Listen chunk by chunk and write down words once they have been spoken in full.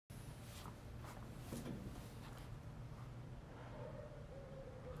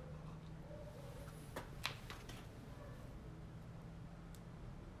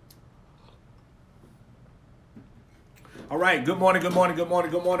All right, good morning, good morning, good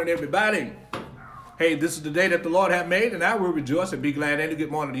morning, good morning, everybody. Hey, this is the day that the Lord hath made, and I will rejoice and be glad in it.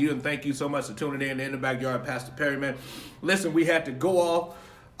 Good morning to you, and thank you so much for tuning in the backyard, Pastor Perryman. Listen, we had to go off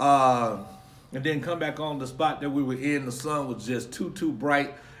and then come back on the spot that we were in. The sun was just too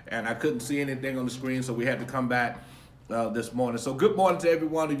bright, and I couldn't see anything on the screen, so we had to come back this morning. So good morning to every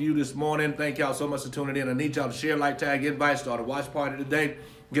one of you this morning. Thank y'all so much for tuning in. I need y'all to share, like, tag, invite, start a watch party today.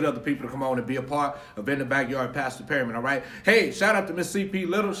 Get other people to come on and be a part of In the Backyard, Pastor Perryman, all right? Hey, shout out to Miss C.P.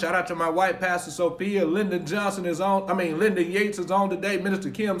 Little. Shout out to my wife, Pastor Sophia. Lyndon Johnson is on. Lyndon Yates is on today. Minister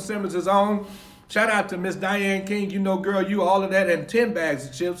Kim Simmons is on. Shout out to Miss Diane King. You know, girl, you all of that and 10 bags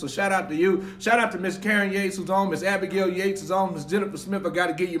of chips. So shout out to you. Shout out to Miss Karen Yates who's on. Miss Abigail Yates is on. Miss Jennifer Smith, I got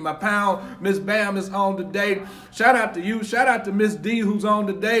to give you my pound. Miss Bam is on today. Shout out to you. Shout out to Miss D who's on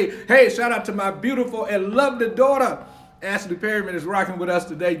today. Hey, shout out to my beautiful and lovely daughter. Ashley Perryman is rocking with us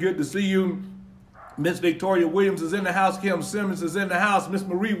today. Good to see you. Miss Victoria Williams is in the house. Kim Simmons is in the house. Miss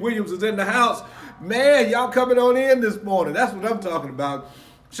Marie Williams is in the house. Man, y'all coming on in this morning. That's what I'm talking about.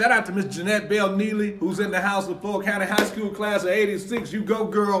 Shout out to Miss Jeanette Bell Neely, who's in the house of Full County High School class of 86. You go,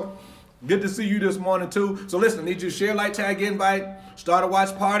 girl. Good to see you this morning, too. So listen, I need you to share, like, tag, invite, start a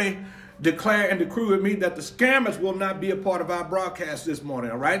watch party, declare and decree with me that the scammers will not be a part of our broadcast this morning,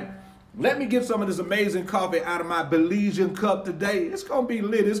 all right? Let me get some of this amazing coffee out of my Belizean cup today. It's going to be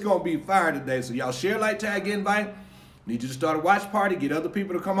lit. It's going to be fire today. So y'all share, like, tag, invite. Need you to start a watch party. Get other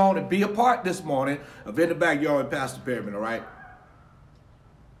people to come on and be a part this morning of In the Backyard with Pastor Perryman, all right?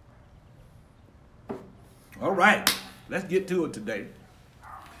 All right. Let's get to it today.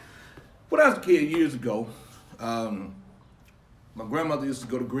 When I was a kid years ago, my grandmother used to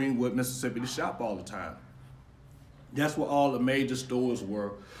go to Greenwood, Mississippi to shop all the time. That's where all the major stores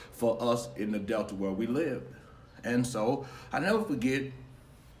were for us in the Delta where we lived. And so I never forget,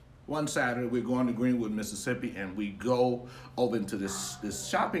 one Saturday we're going to Greenwood, Mississippi, and we go over into this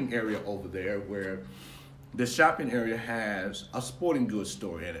shopping area over there where this shopping area has a sporting goods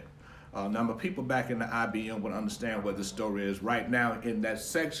store in it. Now, my people back in the IBM would understand what the story is. Right now, in that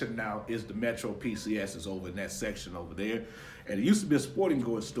section now is the Metro PCS is over in that section over there. And it used to be a sporting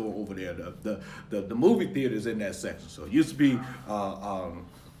goods store over there. The movie theater is in that section. So it used to be a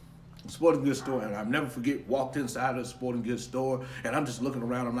sporting goods store. And I'll never forget, walked inside of the sporting goods store, and I'm just looking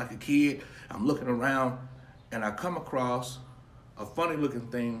around. I'm like a kid. I'm looking around, and I come across a funny looking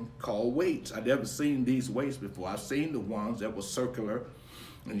thing called weights. I'd never seen these weights before. I've seen the ones that were circular,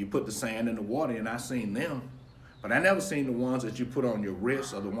 and you put the sand in the water, and I seen them. But I never seen the ones that you put on your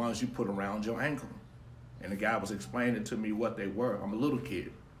wrist or the ones you put around your ankle. And the guy was explaining to me what they were. I'm a little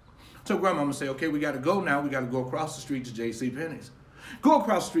kid. So grandmama said, okay, we got to go now. We got to go across the street to J.C. Penney's. Go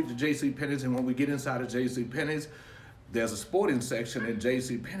across the street to J.C. Penney's, and when we get inside of J.C. Penney's, there's a sporting section in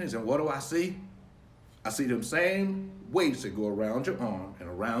J.C. Penney's, and what do I see? I see them same weights that go around your arm and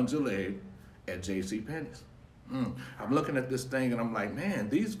around your leg at J.C. Penney's. I'm looking at this thing, and I'm like, man,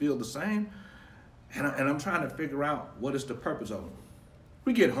 these feel the same. And I'm trying to figure out what is the purpose of them.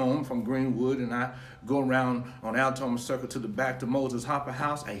 We get home from Greenwood, and I go around on Altoona Circle to the back to Moses Hopper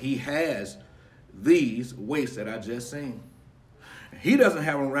House, and he has these weights that I just seen. He doesn't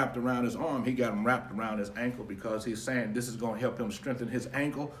have them wrapped around his arm. He got them wrapped around his ankle because he's saying this is going to help him strengthen his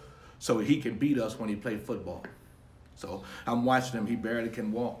ankle so he can beat us when he plays football. So I'm watching him. He barely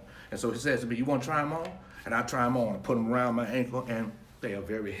can walk. And so he says to me, you want to try them on? And I try them on and put them around my ankle, and they are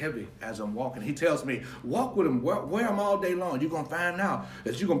very heavy as I'm walking. He tells me, walk with them, wear them all day long. You're going to find out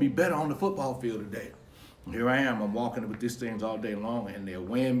that you're going to be better on the football field today. And here I am. I'm walking with these things all day long, and they're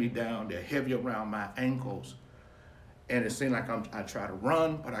weighing me down. They're heavy around my ankles. And it seems like I try to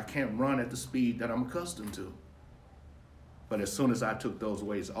run, but I can't run at the speed that I'm accustomed to. But as soon as I took those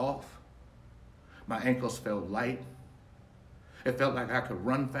weights off, my ankles felt light. It felt like I could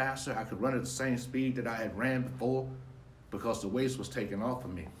run faster. I could run at the same speed that I had ran before because the weights was taken off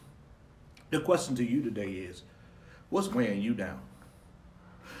of me. The question to you today is, what's weighing you down?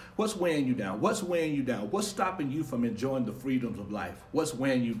 What's weighing you down? What's weighing you down? What's stopping you from enjoying the freedoms of life? What's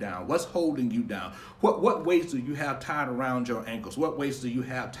weighing you down? What's holding you down? What weights do you have tied around your ankles? What weights do you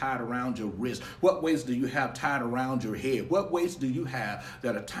have tied around your wrist? What weights do you have tied around your head? What weights do you have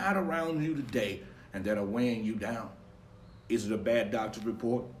that are tied around you today and that are weighing you down? Is it a bad doctor's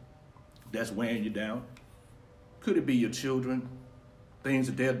report that's weighing you down? Could it be your children, things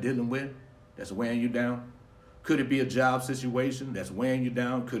that they're dealing with that's weighing you down? Could it be a job situation that's weighing you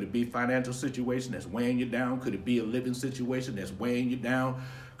down? Could it be a financial situation that's weighing you down? Could it be a living situation that's weighing you down?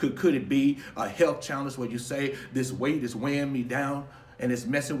 Could it be a health challenge where you say, this weight is weighing me down and it's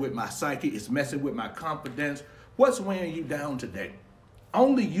messing with my psyche, it's messing with my confidence? What's weighing you down today?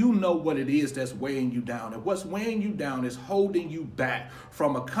 Only you know what it is that's weighing you down. And what's weighing you down is holding you back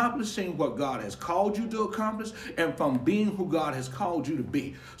from accomplishing what God has called you to accomplish and from being who God has called you to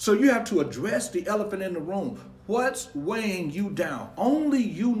be. So you have to address the elephant in the room. What's weighing you down? Only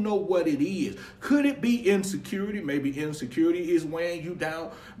you know what it is. Could it be insecurity? Maybe insecurity is weighing you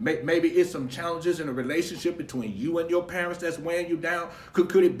down. Maybe it's some challenges in a relationship between you and your parents that's weighing you down.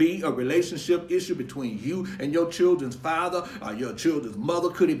 Could it be a relationship issue between you and your children's father or your children's mother?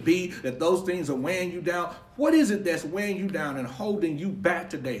 Could it be that those things are weighing you down? What is it that's weighing you down and holding you back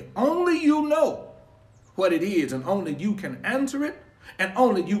today? Only you know what it is, and only you can answer it. And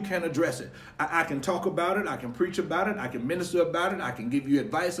only you can address it. I can talk about it. I can preach about it. I can minister about it. I can give you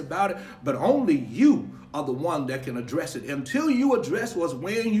advice about it. But only you are the one that can address it. Until you address what's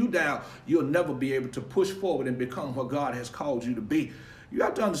weighing you down, you'll never be able to push forward and become what God has called you to be. You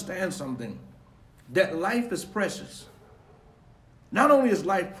have to understand something, that life is precious. Not only is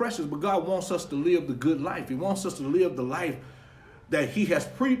life precious, but God wants us to live the good life. He wants us to live the life that he has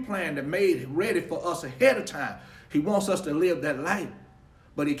pre-planned and made ready for us ahead of time. He wants us to live that life,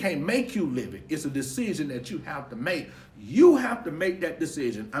 but he can't make you live it. It's a decision that you have to make. You have to make that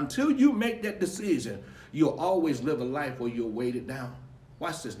decision. Until you make that decision, you'll always live a life where you're weighted down.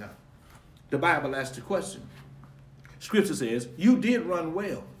 Watch this now. The Bible asks the question. Scripture says, you did run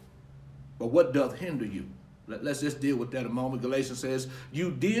well, but what doth hinder you? Let's just deal with that a moment. Galatians says,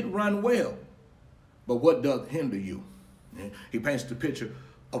 you did run well, but what doth hinder you? He paints the picture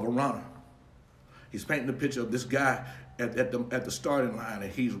of a runner. He's painting the picture of this guy at the starting line,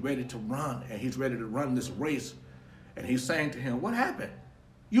 and he's ready to run, and he's ready to run this race. And he's saying to him, what happened?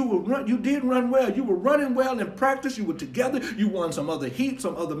 You did run well. You were running well in practice. You were together. You won some other heats,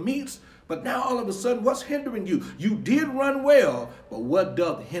 some other meets. But now all of a sudden, what's hindering you? You did run well, but what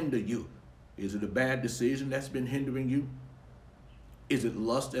doth hinder you? Is it a bad decision that's been hindering you? Is it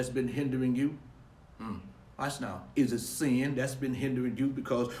lust that's been hindering you? Watch now. Is it sin that's been hindering you?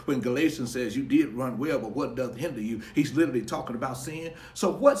 Because when Galatians says you did run well, but what doth hinder you? He's literally talking about sin.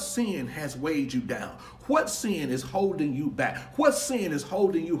 So what sin has weighed you down? What sin is holding you back? What sin is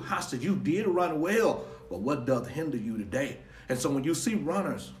holding you hostage? You did run well, but what doth hinder you today? And so when you see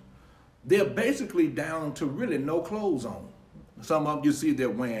runners, they're basically down to really no clothes on. Some of them you see they're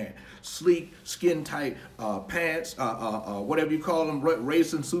wearing sleek, skin-tight pants, whatever you call them,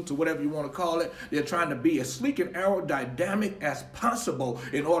 racing suits or whatever you want to call it. They're trying to be as sleek and aerodynamic as possible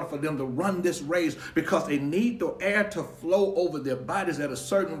in order for them to run this race, because they need the air to flow over their bodies at a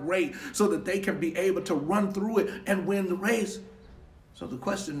certain rate so that they can be able to run through it and win the race. So the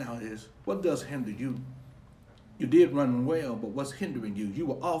question now is, what does hinder you? You did run well, but what's hindering you? You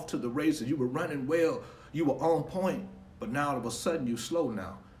were off to the races. You were running well. You were on point. But now all of a sudden you're slow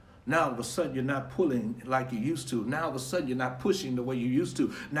now. Now all of a sudden you're not pulling like you used to. Now all of a sudden you're not pushing the way you used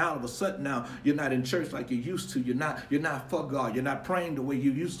to. Now all of a sudden now you're not in church like you used to. You're not for God. You're not praying the way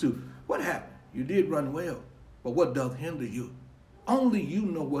you used to. What happened? You did run well, but what doth hinder you? Only you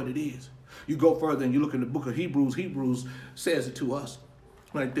know what it is. You go further and you look in the book of Hebrews. Hebrews says it to us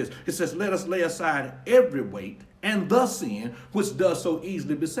like this. It says, let us lay aside every weight and the sin which does so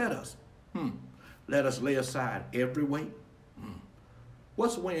easily beset us. Let us lay aside every weight.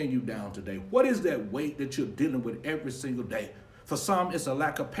 What's weighing you down today? What is that weight that you're dealing with every single day? For some, it's a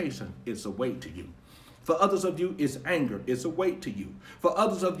lack of patience. It's a weight to you. For others of you, it's anger. It's a weight to you. For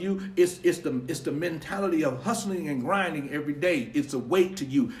others of you, it's the mentality of hustling and grinding every day. It's a weight to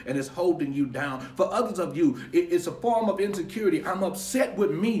you, and it's holding you down. For others of you, it's a form of insecurity. I'm upset with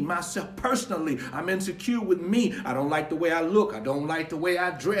me, myself personally. I'm insecure with me. I don't like the way I look. I don't like the way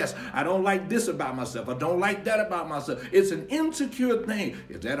I dress. I don't like this about myself. I don't like that about myself. It's an insecure thing.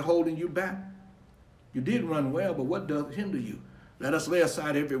 Is that holding you back? You did run well, but what does hinder you? Let us lay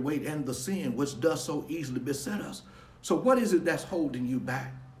aside every weight and the sin which does so easily beset us. So what is it that's holding you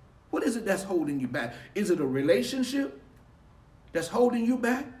back? What is it that's holding you back? Is it a relationship that's holding you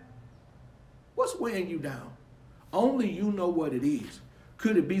back? What's weighing you down? Only you know what it is.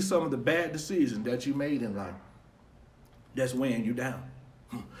 Could it be some of the bad decisions that you made in life that's weighing you down?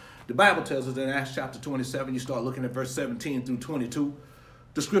 The Bible tells us in Acts chapter 27, you start looking at verse 17 through 22,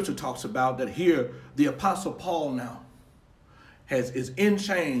 the scripture talks about that here the Apostle Paul now is in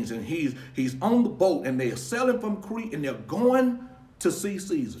chains, and he's on the boat, and they are sailing from Crete, and they're going to see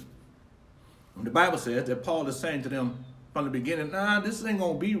Caesar. And the Bible says that Paul is saying to them from the beginning, nah, this ain't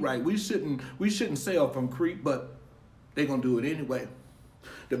gonna be right. We shouldn't sail from Crete, but they're gonna do it anyway.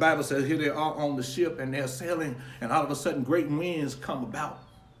 The Bible says here they are on the ship, and they're sailing, and all of a sudden great winds come about.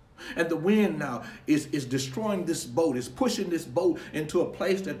 And the wind now is destroying this boat, is pushing this boat into a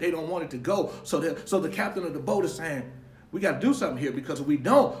place that they don't want it to go. So the captain of the boat is saying, We got to do something here, because if we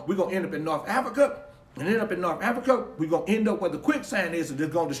don't, we're going to end up in North Africa. And end up in North Africa, we're going to end up where the quicksand is, and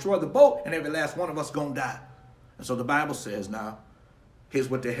it's going to destroy the boat, and every last one of us is going to die. And so the Bible says now, here's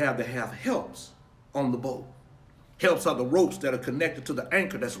what they have. They have helps on the boat. Helps are the ropes that are connected to the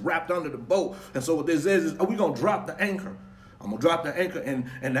anchor that's wrapped under the boat. And so what this is we're going to drop the anchor. I'm going to drop the anchor,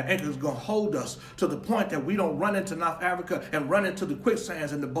 and the anchor is going to hold us to the point that we don't run into North Africa and run into the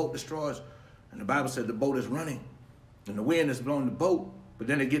quicksands and the boat destroys. And the Bible said the boat is running, and the wind is blowing the boat. But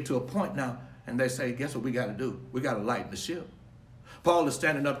then they get to a point now, and they say, guess what we got to do? We got to lighten the ship. Paul is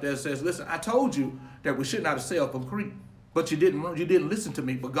standing up there and says, listen, I told you that we should not have sailed from Crete. But you didn't listen to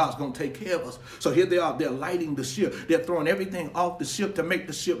me, but God's going to take care of us. So here they are, they're lighting the ship. They're throwing everything off the ship to make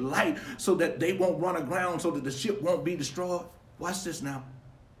the ship light so that they won't run aground, so that the ship won't be destroyed. Watch this now.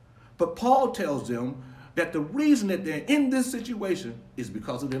 But Paul tells them that the reason that they're in this situation is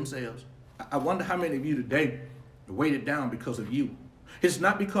because of themselves. I wonder how many of you today are weighted down because of you. It's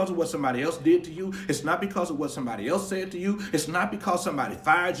not because of what somebody else did to you. It's not because of what somebody else said to you. It's not because somebody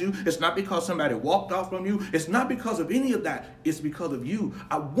fired you. It's not because somebody walked off from you. It's not because of any of that. It's because of you.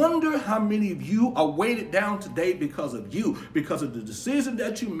 I wonder how many of you are weighted down today because of you, because of the decision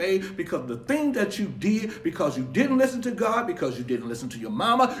that you made, because of the thing that you did, because you didn't listen to God, because you didn't listen to your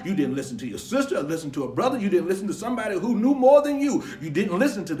mama, you didn't listen to your sister, or listen to a brother, you didn't listen to somebody who knew more than you. You didn't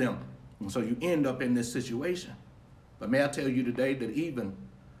listen to them. And so you end up in this situation. But may I tell you today that even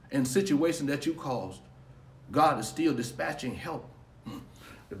in situations that you caused, God is still dispatching help.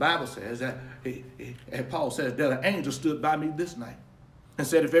 The Bible says that, and Paul says that an angel stood by me this night and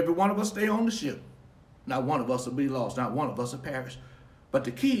said, if every one of us stay on the ship, not one of us will be lost, not one of us will perish. But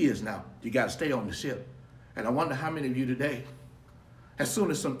the key is now, you got to stay on the ship. And I wonder how many of you today, as soon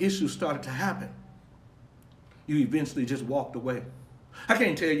as some issues started to happen, you eventually just walked away. I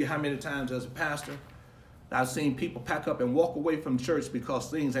can't tell you how many times as a pastor, I've seen people pack up and walk away from church because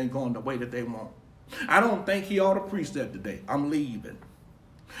things ain't going the way that they want. I don't think he ought to preach that today. I'm leaving.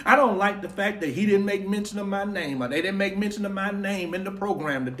 I don't like the fact that he didn't make mention of my name, or they didn't make mention of my name in the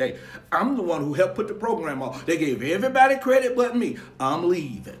program today. I'm the one who helped put the program on. They gave everybody credit but me. I'm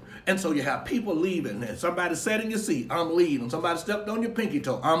leaving. And so you have people leaving. And somebody sat in your seat. I'm leaving. Somebody stepped on your pinky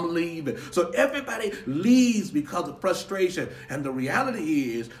toe. I'm leaving. So everybody leaves because of frustration. And the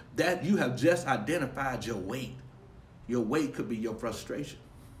reality is that you have just identified your weight. Your weight could be your frustration.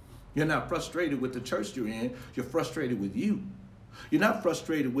 You're not frustrated with the church you're in. You're frustrated with you. You're not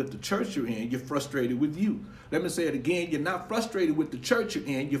frustrated with the church you're in. You're frustrated with you. Let me say it again. You're not frustrated with the church you're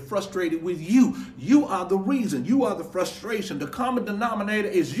in. You're frustrated with you. You are the reason. You are the frustration. The common denominator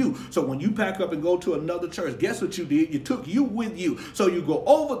is you. So when you pack up and go to another church, guess what you did? You took you with you. So you go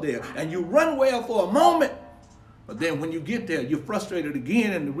over there and you run well for a moment. But then when you get there, you're frustrated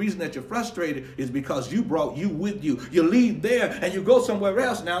again, and the reason that you're frustrated is because you brought you with you. You leave there and you go somewhere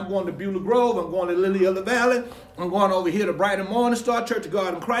else. Now I'm going to Beulah Grove, I'm going to Lily of the Valley, I'm going over here to Brighton Morning Star, Church of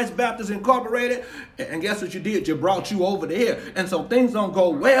God in Christ Baptist Incorporated, and guess what you did? You brought you over there. And so things don't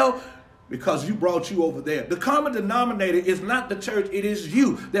go well because you brought you over there. The common denominator is not the church, it is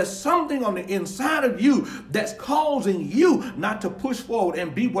you. There's something on the inside of you that's causing you not to push forward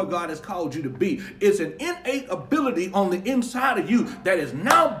and be what God has called you to be. It's an innate ability on the inside of you that is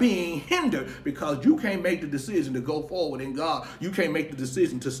now being hindered because you can't make the decision to go forward in God. You can't make the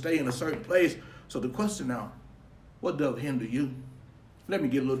decision to stay in a certain place. So the question now, what does hinder you? Let me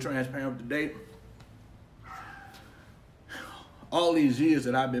get a little transparent today. All these years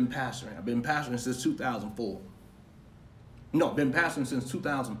that I've been pastoring since 2004. No, been pastoring since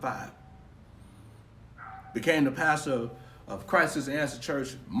 2005. Became the pastor of Christ is the Answer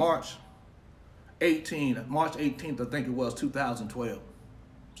Church March 18th, I think it was, 2012.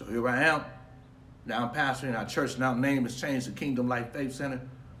 So here I am. Now I'm pastoring our church. Now name has changed to Kingdom Life Faith Center.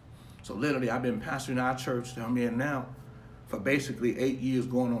 So literally I've been pastoring our church that I'm in now for basically 8 years,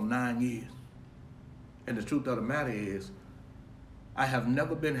 going on 9 years. And the truth of the matter is, I have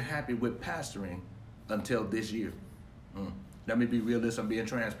never been happy with pastoring until this year. Let me be realistic, I'm being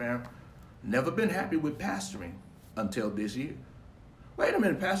transparent. Never been happy with pastoring until this year. Wait a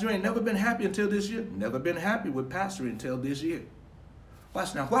minute, Pastor, you ain't never been happy until this year? Never been happy with pastoring until this year.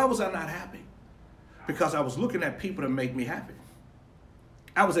 Watch now, why was I not happy? Because I was looking at people to make me happy.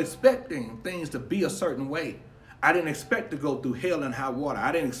 I was expecting things to be a certain way. I didn't expect to go through hell and high water.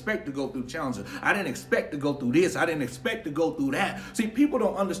 I didn't expect to go through challenges. I didn't expect to go through this. I didn't expect to go through that. See, people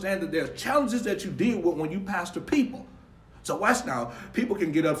don't understand that there's challenges that you deal with when you pastor people. So watch now, people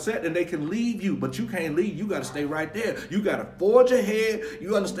can get upset and they can leave you, but you can't leave. You got to stay right there. You got to forge ahead.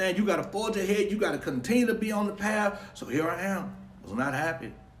 You understand? You got to forge ahead. You got to continue to be on the path. So here I am. I was not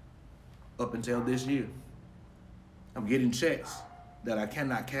happy up until this year. I'm getting checks that I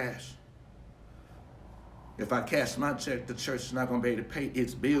cannot cash. If I cash my check, the church is not going to be able to pay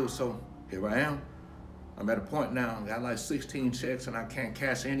its bills. So here I am. I'm at a point now. I got like 16 checks and I can't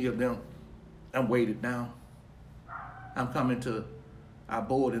cash any of them. I'm weighted down. I'm coming to our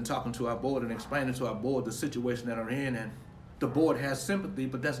board and talking to our board and explaining to our board the situation that I'm in. And the board has sympathy,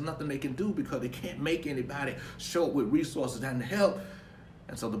 but there's nothing they can do because they can't make anybody show up with resources and help.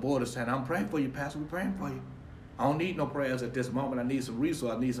 And so the board is saying, I'm praying for you, Pastor. We're praying for you. I don't need no prayers at this moment. I need some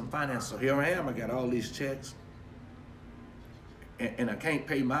resources. I need some finance. So here I am. I got all these checks. And I can't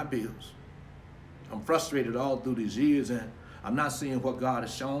pay my bills. I'm frustrated all through these years, and I'm not seeing what God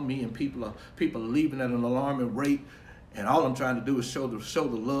has shown me, and people are leaving at an alarming rate, and all I'm trying to do is show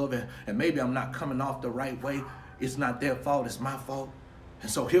the love, and maybe I'm not coming off the right way. It's not their fault, it's my fault.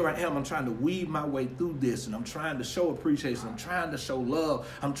 And so here I am, I'm trying to weave my way through this, and I'm trying to show appreciation, I'm trying to show love,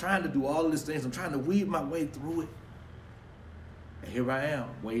 I'm trying to do all of these things, I'm trying to weave my way through it. And here I am,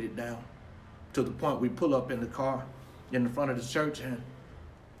 weighted down, to the point we pull up in the car in the front of the church, and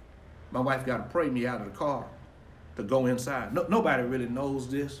my wife got to pray me out of the car to go inside. Nobody really knows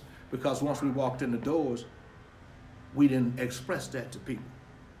this, because once we walked in the doors, we didn't express that to people.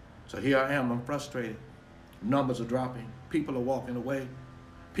 So here I am, I'm frustrated. Numbers are dropping. People are walking away.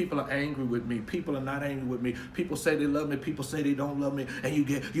 People are angry with me. People are not angry with me. People say they love me. People say they don't love me. And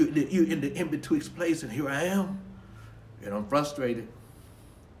you're in the in-between place, and here I am. And I'm frustrated.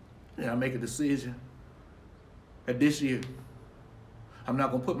 And I make a decision that this year, I'm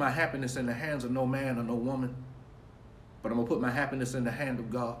not going to put my happiness in the hands of no man or no woman, but I'm going to put my happiness in the hand of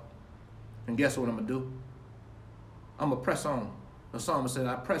God. And guess what I'm going to do? I'm going to press on. The psalmist said,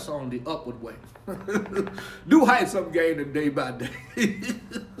 I press on the upward way. Do heights I'm gaining day by day.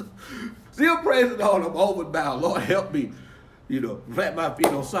 Still praising the Lord, I'm overbound. Bound. Lord, help me, plant my feet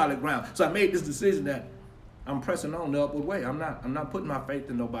on solid ground. So I made this decision that I'm pressing on the upward way. I'm not putting my faith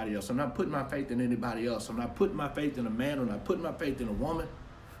in nobody else. I'm not putting my faith in anybody else. I'm not putting my faith in a man. I'm not putting my faith in a woman,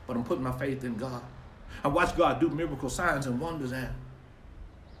 but I'm putting my faith in God. I watch God do miracle signs and wonders, and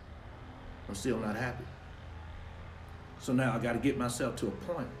I'm still not happy. So now I got to get myself to a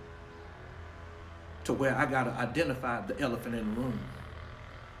point to where I got to identify the elephant in the room.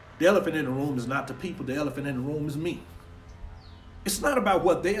 The elephant in the room is not the people. The elephant in the room is me. It's not about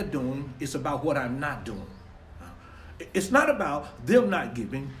what they're doing. It's about what I'm not doing. It's not about them not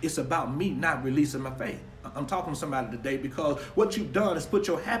giving. It's about me not releasing my faith. I'm talking to somebody today because what you've done is put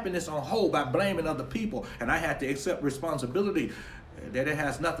your happiness on hold by blaming other people. And I had to accept responsibility that it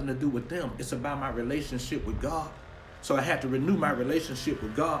has nothing to do with them. It's about my relationship with God. So I had to renew my relationship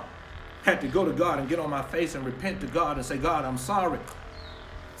with God. Had to go to God and get on my face and repent to God and say, God, I'm sorry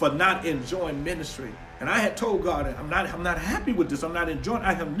for not enjoying ministry. And I had told God, I'm not happy with this. I'm not enjoying it.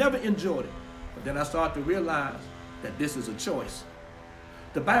 I have never enjoyed it. But then I started to realize that this is a choice.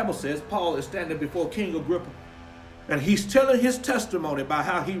 The Bible says Paul is standing before King Agrippa, and he's telling his testimony about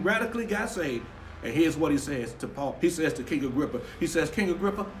how he radically got saved. And here's what he says to Paul. He says to King Agrippa, he says, King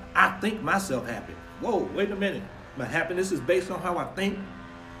Agrippa, I think myself happy. Whoa, wait a minute. My happiness is based on how I think.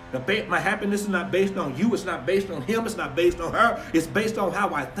 My happiness is not based on you. It's not based on him. It's not based on her. It's based on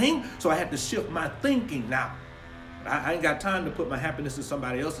how I think. So I had to shift my thinking now. I ain't got time to put my happiness in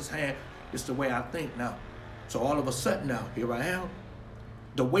somebody else's hand. It's the way I think now. So all of a sudden now, here I am.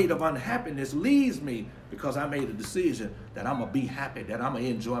 The weight of unhappiness leaves me because I made a decision that I'm going to be happy, that I'm going to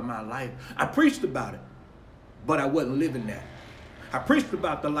enjoy my life. I preached about it, but I wasn't living that. I preached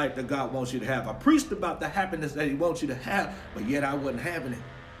about the life that God wants you to have. I preached about the happiness that he wants you to have, but yet I wasn't having it.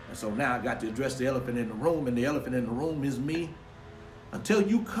 And so now I got to address the elephant in the room, and the elephant in the room is me. Until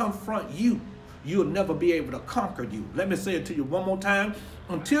you confront you, you'll never be able to conquer you. Let me say it to you one more time.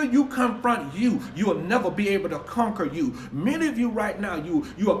 Until you confront you, you'll never be able to conquer you. Many of you right now,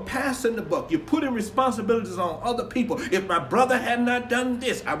 you are passing the buck. You're putting responsibilities on other people. If my brother had not done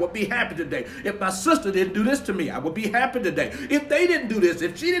this, I would be happy today. If my sister didn't do this to me, I would be happy today. If they didn't do this,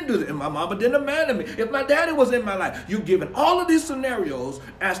 if she didn't do this, if my mama didn't abandon me, if my daddy was in my life, you've given all of these scenarios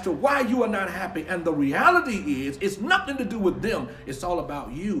as to why you are not happy. And the reality is, it's nothing to do with them. It's all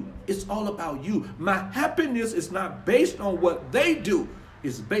about you. It's all about you. My happiness is not based on what they do.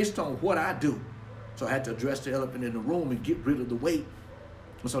 It's based on what I do. So I had to address the elephant in the room and get rid of the weight.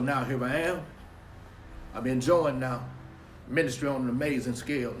 And so now here I am. I'm enjoying now ministry on an amazing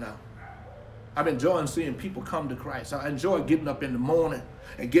scale now. I'm enjoying seeing people come to Christ. I enjoy getting up in the morning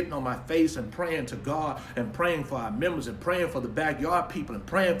and getting on my face and praying to God and praying for our members and praying for the backyard people and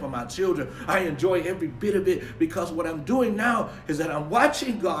praying for my children. I enjoy every bit of it because what I'm doing now is that I'm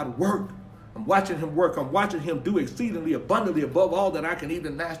watching God work. I'm watching him work. I'm watching him do exceedingly abundantly above all that I can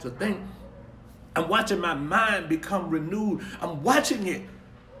even ask to think. I'm watching my mind become renewed. I'm watching it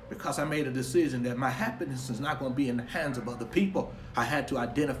because I made a decision that my happiness is not going to be in the hands of other people. I had to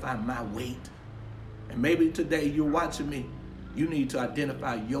identify my weight. And maybe today you're watching me. You need to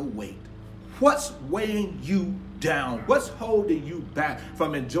identify your weight. What's weighing you down? What's holding you back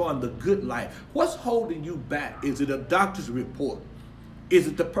from enjoying the good life? What's holding you back? Is it a doctor's report? Is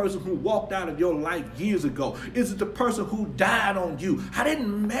it the person who walked out of your life years ago? Is it the person who died on you? I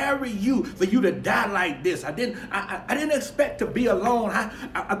didn't marry you for you to die like this. I didn't expect to be alone.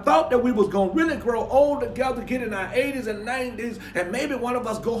 I thought that we was going to really grow old together, get in our 80s and 90s, and maybe one of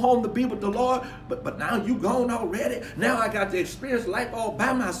us go home to be with the Lord. But now you gone already. Now I got to experience life all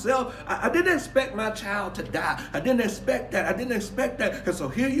by myself. I didn't expect my child to die. I didn't expect that. I didn't expect that. And so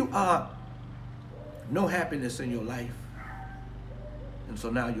here you are. No happiness in your life. And so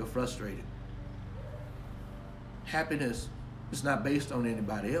now you're frustrated. Happiness is not based on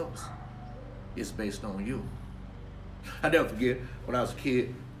anybody else. It's based on you. I never forget, when I was a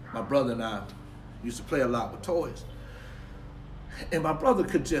kid, my brother and I used to play a lot with toys. And my brother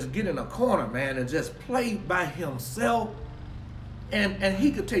could just get in a corner, man, and just play by himself. And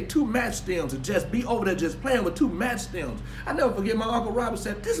he could take 2 match stems and just be over there just playing with 2 match stems. I never forget, my Uncle Robert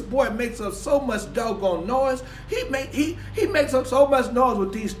said, this boy makes up so much doggone noise. He makes up so much noise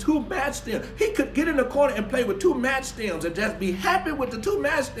with these 2 match stems. He could get in the corner and play with 2 match stems and just be happy with the 2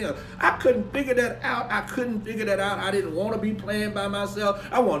 match stems. I couldn't figure that out. I didn't want to be playing by myself.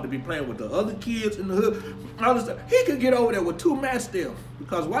 I wanted to be playing with the other kids in the hood. All this stuff. He could get over there with 2 match stems.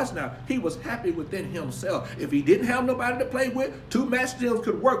 Because watch now, he was happy within himself. If he didn't have nobody to play with, 2 match stems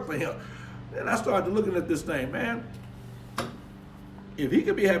could work for him. And I started looking at this thing, man. If he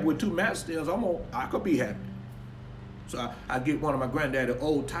could be happy with 2 match stems, I could be happy. So I get one of my granddaddy's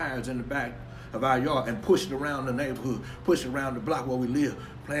old tires in the back of our yard and push it around the neighborhood, push it around the block where we live,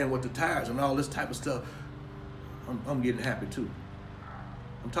 playing with the tires and all this type of stuff. I'm getting happy too.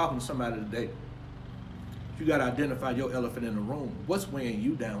 I'm talking to somebody today. You got to identify your elephant in the room. What's weighing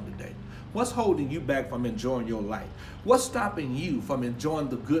you down today? What's holding you back from enjoying your life? What's stopping you from enjoying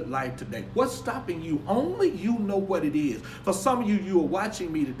the good life today? What's stopping you? Only you know what it is. For some of you, you are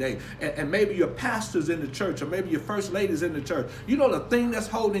watching me today, and maybe your pastors in the church, or maybe your first ladies in the church. You know the thing that's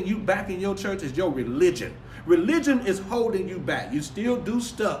holding you back in your church is your religion. Religion is holding you back. You still do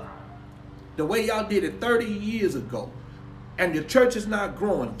stuff the way y'all did it 30 years ago. And your church is not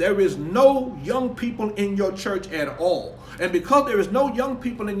growing. There is no young people in your church at all. And because there is no young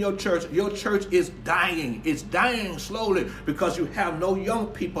people in your church is dying. It's dying slowly because you have no young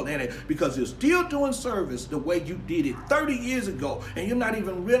people in it. Because you're still doing service the way you did it 30 years ago. And you're not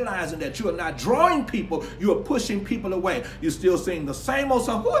even realizing that you are not drawing people. You are pushing people away. You're still singing the same old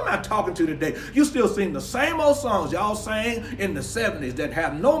song. Who am I talking to today? You still sing the same old songs y'all sang in the 70s that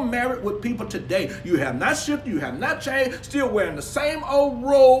have no merit with people today. You have not shifted. You have not changed. Still wearing the same old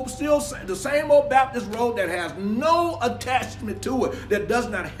robe, still the same old Baptist robe that has no attachment to it, that does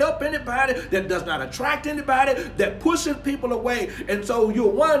not help anybody, that does not attract anybody, that pushes people away. And so you're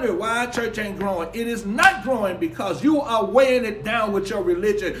wondering why church ain't growing. It is not growing because you are weighing it down with your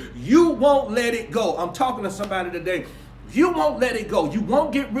religion. You won't let it go. I'm talking to somebody today. You won't let it go. You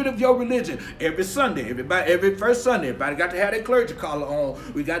won't get rid of your religion. Every Sunday, every first Sunday, everybody got to have their clergy collar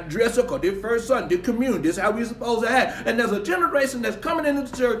on. We got to dress up on this first Sunday, this communion. This is how we're supposed to act. And there's a generation that's coming into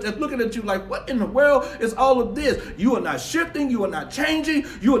the church that's looking at you like, what in the world is all of this? You are not shifting. You are not changing.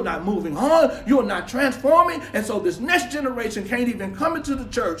 You are not moving on. You are not transforming. And so this next generation can't even come into the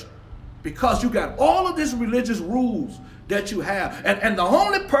church because you got all of these religious rules that you have. And the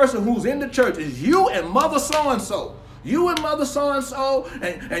only person who's in the church is you and mother so-and-so. You and mother so-and-so,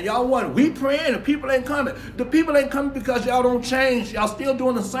 and y'all wonder, we praying and people ain't coming. The people ain't coming because y'all don't change. Y'all still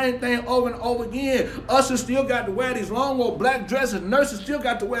doing the same thing over and over again. Ushers still got to wear these long old black dresses. Nurses still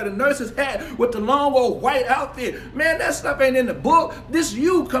got to wear the nurse's hat with the long old white outfit. Man, that stuff ain't in the book. This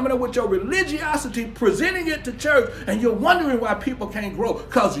you coming up with your religiosity, presenting it to church, and you're wondering why people can't grow.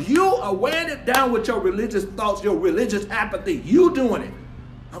 Because you are weighing it down with your religious thoughts, your religious apathy. You doing it.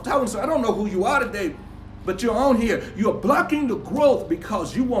 I'm talking, so I don't know who you are today, but you're on here. You're blocking the growth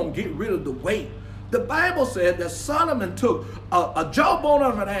because you won't get rid of the weight. The Bible said that Solomon took a jawbone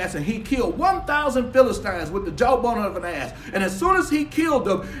of an ass and he killed 1,000 Philistines with the jawbone of an ass. And as soon as he killed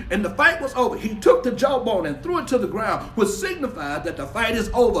them and the fight was over, he took the jawbone and threw it to the ground, which signified that the fight is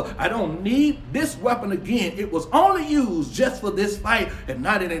over. I don't need this weapon again. It was only used just for this fight and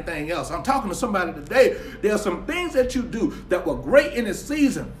not anything else. I'm talking to somebody today. There are some things that you do that were great in its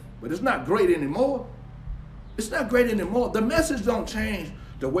season, but it's not great anymore. It's not great anymore. The message don't change.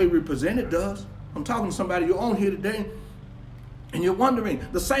 The way we present it does. I'm talking to somebody, you're on here today. And you're wondering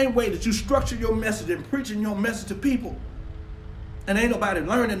the same way that you structure your message and preaching your message to people, and ain't nobody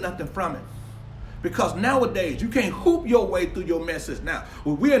learning nothing from it. Because nowadays, you can't hoop your way through your message now.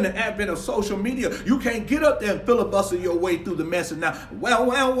 When we're in the advent of social media, you can't get up there and filibuster your way through the message now. Well,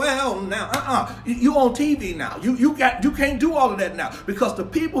 now, you on TV now. You can't do all of that now. Because the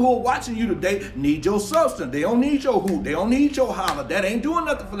people who are watching you today need your substance. They don't need your hoop. They don't need your holler. That ain't doing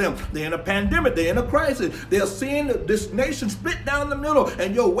nothing for them. They're in a pandemic. They're in a crisis. They're seeing this nation split down the middle.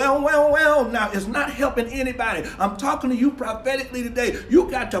 And you're now, it's not helping anybody. I'm talking to you prophetically today. You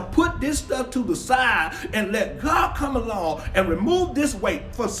got to put this stuff to the side and let God come along and remove this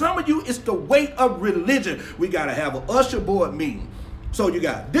weight. For some of you, it's the weight of religion. We got to have an usher board meeting. So you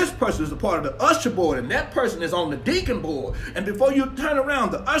got this person is a part of the usher board, and that person is on the deacon board. And before you turn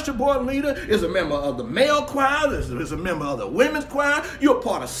around, the usher board leader is a member of the male choir, is a member of the women's choir. You're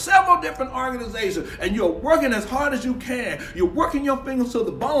part of several different organizations, and you're working as hard as you can. You're working your fingers to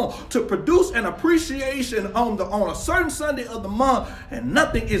the bone to produce an appreciation on a certain Sunday of the month, and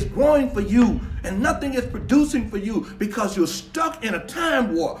nothing is growing for you, and nothing is producing for you because you're stuck in a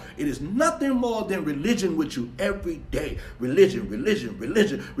time warp. It is nothing more than religion with you every day. Religion.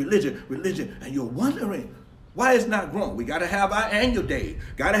 And you're wondering why it's not growing. We got to have our annual day.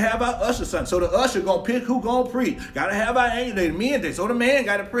 Got to have our usher son. So the usher going to pick who going to preach. Got to have our annual day, the men day. So the man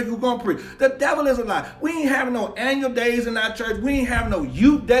got to pick who going to preach. The devil is a lie. We ain't having no annual days in our church. We ain't having no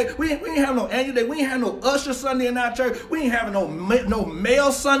youth day. We ain't having no annual day. We ain't having no usher Sunday in our church. We ain't having no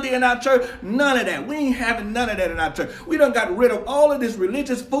male Sunday in our church. None of that. We ain't having none of that in our church. We done got rid of all of this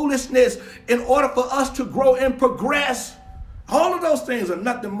religious foolishness in order for us to grow and progress. All of those things are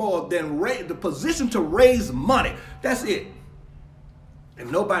nothing more than the position to raise money. That's it.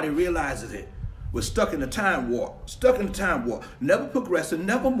 And nobody realizes it. We're stuck in a time warp. Never progressing,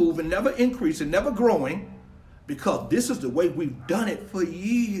 never moving, never increasing, never growing. Because this is the way we've done it for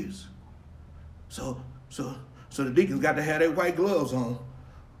years. So the deacons got to have their white gloves on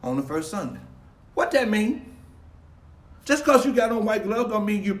the first Sunday. What that mean? Just because you got on white gloves don't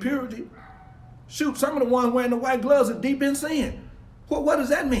mean you're purity. Shoot, some of the ones wearing the white gloves are deep in sin. What does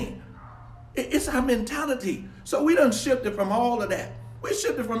that mean? It's our mentality. So we done shifted from all of that. We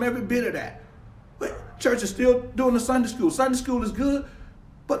shifted from every bit of that. Church is still doing the Sunday school. Sunday school is good,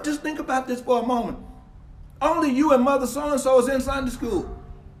 but just think about this for a moment. Only you and mother so-and-so is in Sunday school.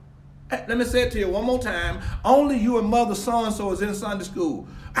 Let me say it to you one more time. Only you and mother so-and-so is in Sunday school.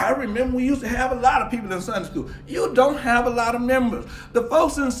 I remember we used to have a lot of people in Sunday school. You don't have a lot of members. The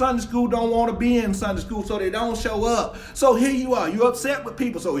folks in Sunday school don't want to be in Sunday school, so they don't show up. So here you are. You're upset with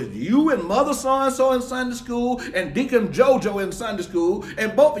people. So it's you and mother so-and-so in Sunday school and Deacon JoJo in Sunday school,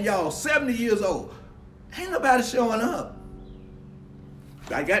 and both of y'all 70 years old. Ain't nobody showing up.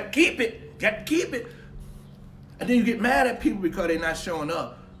 I got to keep it. And then you get mad at people because they're not showing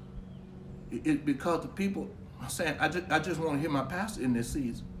up. Because the people are saying, I just want to hear my pastor in this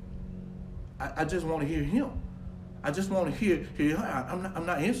season. I just want to hear him. I just want to hear her. I'm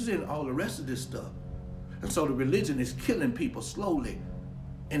not interested in all the rest of this stuff. And so the religion is killing people slowly.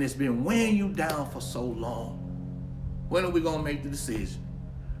 And it's been weighing you down for so long. When are we going to make the decision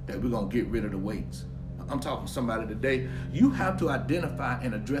that we're going to get rid of the weights? I'm talking to somebody today. You have to identify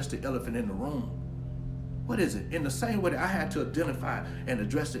and address the elephant in the room. What is it? In the same way that I had to identify and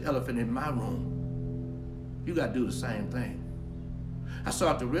address the elephant in my room, you got to do the same thing. I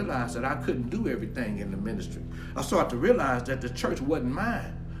started to realize that I couldn't do everything in the ministry. I started to realize that the church wasn't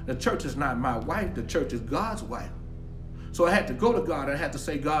mine. The church is not my wife. The church is God's wife. So I had to go to God and I had to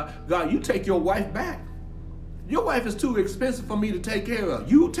say, God, you take your wife back. Your wife is too expensive for me to take care of.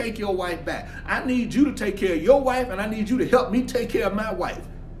 You take your wife back. I need you to take care of your wife, and I need you to help me take care of my wife.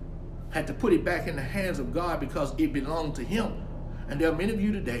 Had to put it back in the hands of God because it belonged to him. And there are many of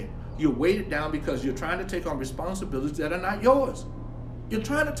you today, you're weighted down because you're trying to take on responsibilities that are not yours. You're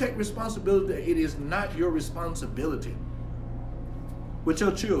trying to take responsibility that it is not your responsibility. With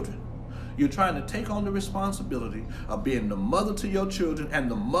your children, you're trying to take on the responsibility of being the mother to your children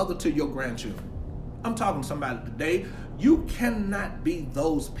and the mother to your grandchildren. I'm talking to somebody today. You cannot be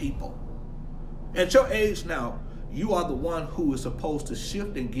those people. At your age now, you are the one who is supposed to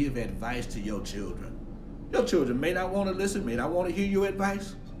shift and give advice to your children. Your children may not want to listen, may not want to hear your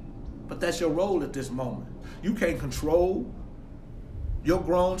advice, but that's your role at this moment. You can't control your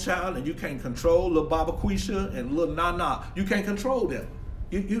grown child, and you can't control little Baba Quisha and little Nana. You can't control them.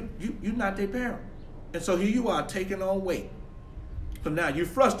 You're not their parent. And so here you are taking on weight. So now you're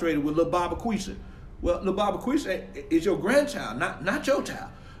frustrated with little Baba Quisha. Well, little Baba Quisha is your grandchild, not your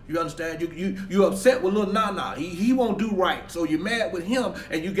child. You understand? You upset with little Nana. He won't do right. So you're mad with him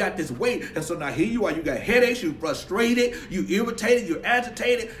and you got this weight. And so now here you are. You got headaches. You frustrated. You irritated. You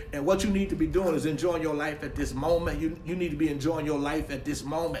agitated. And what you need to be doing is enjoying your life at this moment. You need to be enjoying your life at this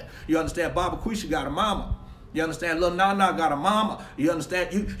moment. You understand? Baba Quisha got a mama. You understand? Little Nana got a mama. You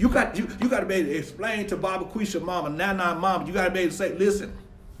understand? You got to be able to explain to Baba Quisha mama, Nana mama. You got to be able to say, listen,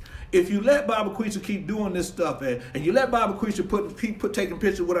 if you let Baba Quisha keep doing this stuff and you let Baba Quisha keep taking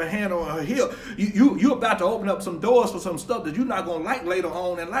pictures with her hand on her hip, you're about to open up some doors for some stuff that you're not going to like later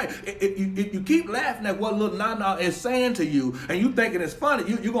on in life. If you keep laughing at what little Nana is saying to you and you thinking it's funny,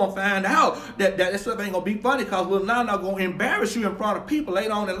 you're going to find out that stuff ain't going to be funny because little Nana going to embarrass you in front of people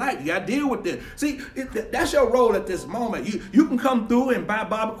later on in life. You got to deal with this. See, that's your role at this moment. You can come through and buy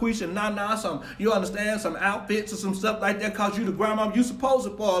Baba Quisha and Nana some outfits or some stuff like that because you the grandma. You supposed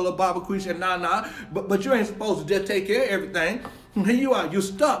to for a little Baba Quisha and Nana, but you ain't supposed to just take care of everything. Here you are, you're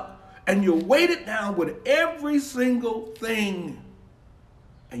stuck, and you're weighted down with every single thing,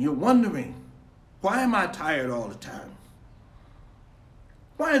 and you're wondering, why am I tired all the time?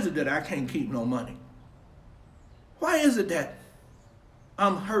 Why is it that I can't keep no money? Why is it that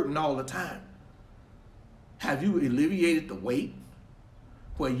I'm hurting all the time? Have you alleviated the weight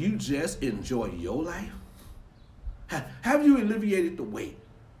where you just enjoy your life? Have you alleviated the weight?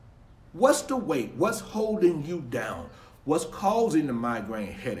 What's the weight? What's holding you down? What's causing the migraine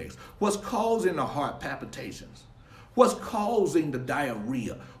headaches? What's causing the heart palpitations? What's causing the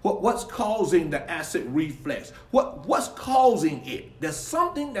diarrhea? What's causing the acid reflux? What's causing it? There's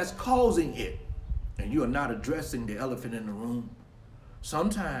something that's causing it, and you are not addressing the elephant in the room.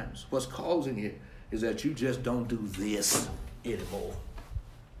 Sometimes what's causing it is that you just don't do this anymore.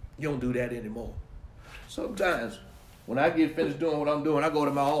 You don't do that anymore. Sometimes when I get finished doing what I'm doing, I go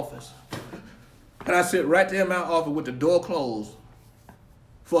to my office. And I sit right there in my office with the door closed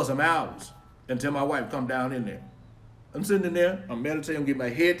for some hours until my wife come down in there. I'm sitting in there, I'm meditating, get my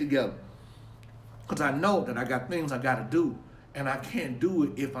head together. Because I know that I got things I got to do. And I can't do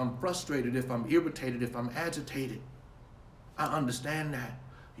it if I'm frustrated, if I'm irritated, if I'm agitated. I understand that.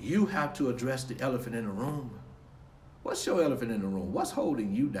 You have to address the elephant in the room. What's your elephant in the room? What's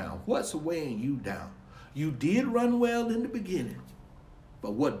holding you down? What's weighing you down? You did run well in the beginning,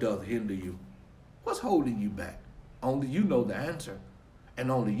 but what does hinder you? What's holding you back? Only you know the answer, and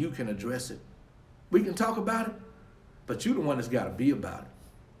only you can address it. We can talk about it, but you're the one that's got to be about it.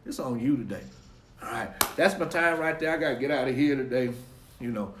 It's on you today. All right, that's my time right there. I got to get out of here today,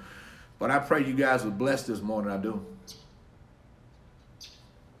 But I pray you guys were blessed this morning. I do.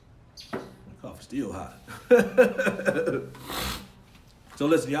 The coffee's still hot. So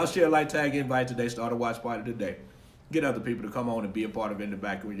listen, y'all share, like, tag, invite today. Start a watch party today. Get other people to come on and be a part of it in the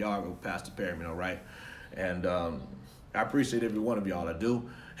back of yard with Pastor Perryman, all right? And I appreciate every one of y'all. I do.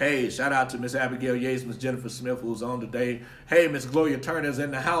 Hey, shout out to Miss Abigail Yates, Miss Jennifer Smith, who's on today. Hey, Miss Gloria Turner's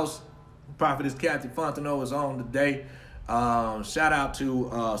in the house. Prophetess Kathy Fontenot is on today. Shout out to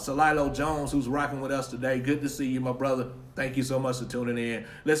Salilo Jones, who's rocking with us today. Good to see you, my brother. Thank you so much for tuning in.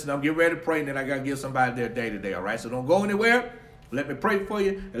 Listen, I'm getting ready to pray, and then I got to give somebody their day today, all right? So don't go anywhere. Let me pray for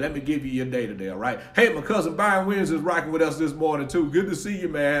you, and let me give you your day today, all right? Hey, my cousin Byron Williams is rocking with us this morning, too. Good to see you,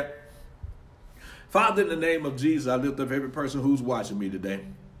 man. Father, in the name of Jesus, I lift up every person who's watching me today.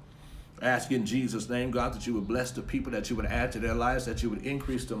 I ask in Jesus' name, God, that you would bless the people, that you would add to their lives, that you would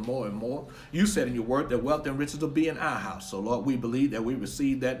increase them more and more. You said in your word that wealth and riches will be in our house. So, Lord, we believe that we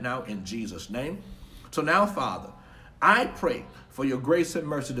receive that now in Jesus' name. So now, Father, I pray for your grace and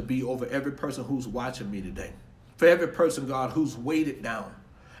mercy to be over every person who's watching me today. For every person, God, who's weighted down.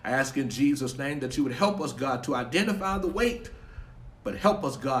 I ask in Jesus' name that you would help us, God, to identify the weight, but help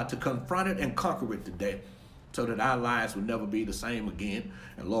us, God, to confront it and conquer it today so that our lives will never be the same again.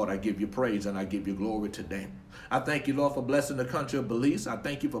 And Lord, I give you praise and I give you glory today. I thank you, Lord, for blessing the country of Belize. I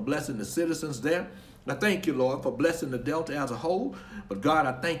thank you for blessing the citizens there. I thank you, Lord, for blessing the Delta as a whole. But God,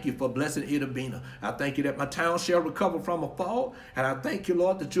 I thank you for blessing Itta Bena. I thank you that my town shall recover from a fall. And I thank you,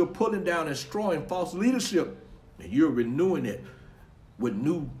 Lord, that you're pulling down and destroying false leadership. And you're renewing it with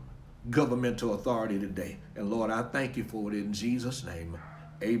new governmental authority today. And Lord, I thank you for it in Jesus' name.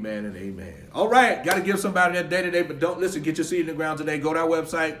 Amen and amen. All right. Got to give somebody that day today, but don't listen. Get your seed in the ground today. Go to our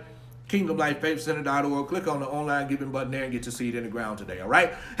website, KingdomLifeFaithCenter.org. Click on the online giving button there and get your seed in the ground today. All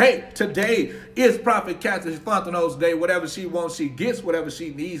right. Hey, today is Prophet Kathy Fontenot's day. Whatever she wants, she gets. Whatever she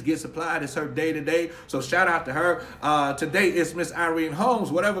needs gets supplied. It's her day today. So shout out to her. Today is Miss Irene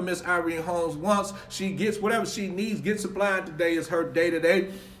Holmes. Whatever Miss Irene Holmes wants, she gets. Whatever she needs gets supplied. Today is her day today.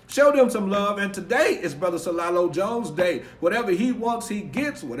 Show them some love. And today is Brother Solalo Jones' day. Whatever he wants, he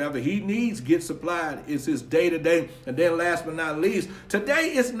gets. Whatever he needs, gets supplied. It's his day today. And then last but not least,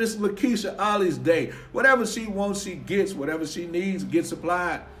 today is Miss Lakeisha Ollie's day. Whatever she wants, she gets. Whatever she needs, gets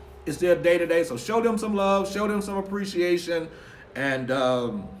supplied. It's their day today. So show them some love. Show them some appreciation. And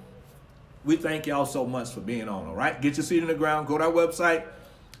we thank y'all so much for being on, all right? Get your seat in the ground. Go to our website,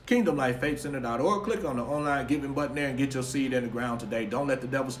 KingdomLifeFaithCenter.org. Click on the online giving button there and get your seed in the ground today. Don't let the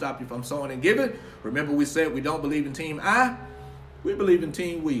devil stop you from sowing and giving. Remember, we said we don't believe in Team I. We believe in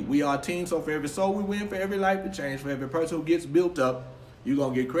Team We. We are a team, so for every soul we win, for every life we change, for every person who gets built up, you're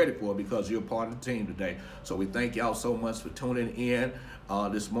going to get credit for it because you're part of the team today. So we thank y'all so much for tuning in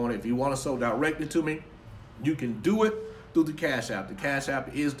this morning. If you want to sow directly to me, you can do it through the Cash App. The Cash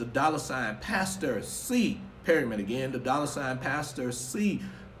App is the $ Pastor C. Perryman. Again, the $ Pastor C.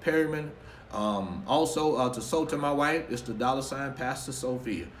 Perryman. Also, to sow to my wife, it's the $ Pastor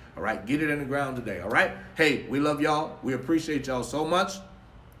Sophia. All right, get it in the ground today. All right. Hey, we love y'all. We appreciate y'all so much.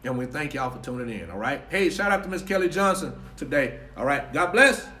 And we thank y'all for tuning in. All right. Hey, shout out to Miss Kelly Johnson today. All right. God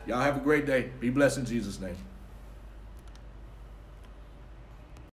bless. Y'all have a great day. Be blessed in Jesus' name.